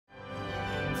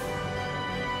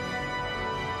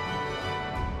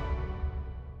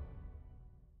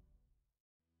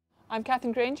I'm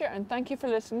Katherine Grainger and thank you for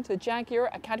listening to the Jaguar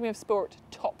Academy of Sport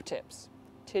Top Tips.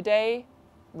 Today,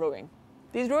 rowing.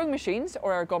 These rowing machines,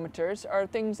 or ergometers, are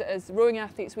things that as rowing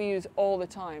athletes we use all the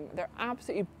time. They're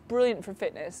absolutely brilliant for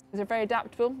fitness. They're very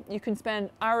adaptable. You can spend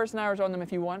hours and hours on them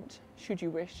if you want, should you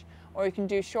wish, or you can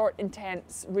do short,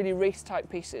 intense, really race-type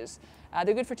pieces.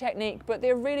 They're good for technique, but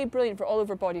they're really brilliant for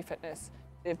all-over body fitness.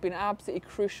 They've been absolutely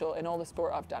crucial in all the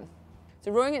sport I've done.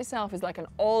 So rowing itself is like an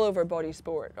all-over body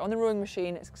sport. On the rowing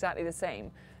machine, it's exactly the same.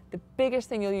 The biggest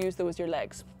thing you'll use though is your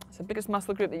legs. It's the biggest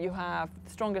muscle group that you have, the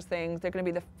strongest things. They're going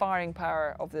to be the firing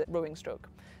power of the rowing stroke.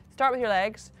 Start with your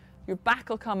legs, your back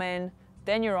will come in,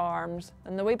 then your arms,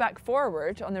 and the way back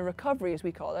forward, on the recovery as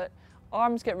we call it,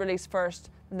 arms get released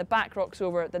first, then the back rocks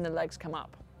over, then the legs come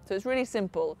up. So it's really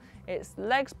simple. It's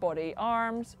legs, body,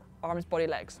 arms, body,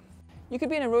 legs. You could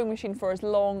be in a rowing machine for as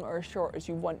long or as short as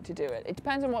you want to do it. It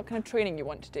depends on what kind of training you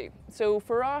want to do. So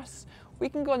for us, we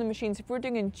can go on the machines if we're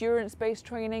doing endurance-based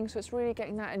training, so it's really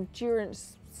getting that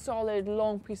endurance, solid,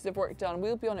 long pieces of work done.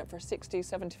 We'll be on it for 60,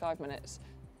 75 minutes.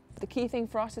 The key thing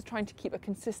for us is trying to keep a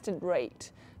consistent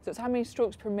rate. So it's how many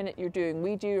strokes per minute you're doing.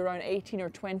 We do around 18 or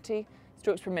 20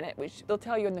 strokes per minute, which they'll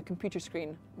tell you on the computer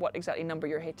screen what exactly number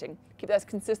you're hitting. Keep that as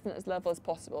consistent as level as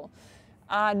possible.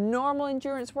 Normal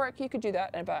endurance work, you could do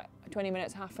that in about 20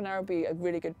 minutes, half an hour would be a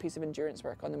really good piece of endurance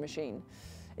work on the machine.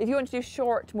 If you want to do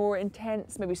short, more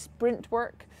intense, maybe sprint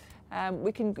work,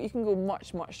 you can go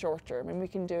much shorter. I mean, we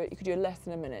can do it, you could do less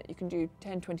than a minute, you can do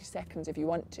 10-20 seconds if you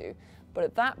want to, but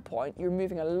at that point you're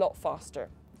moving a lot faster,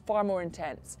 far more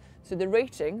intense. So the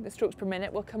rating, the strokes per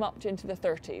minute, will come up to into the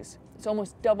 30s. It's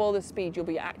almost double the speed you'll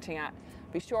be acting at.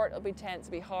 It'll be short, it'll be tense,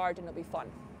 it'll be hard, and it'll be fun.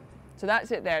 So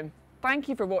that's it then. Thank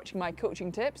you for watching my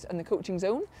coaching tips and the coaching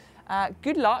zone.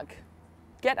 Good luck,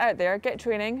 get out there, get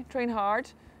training, train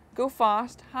hard, go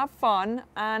fast, have fun,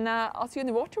 and I'll see you in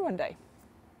the water one day.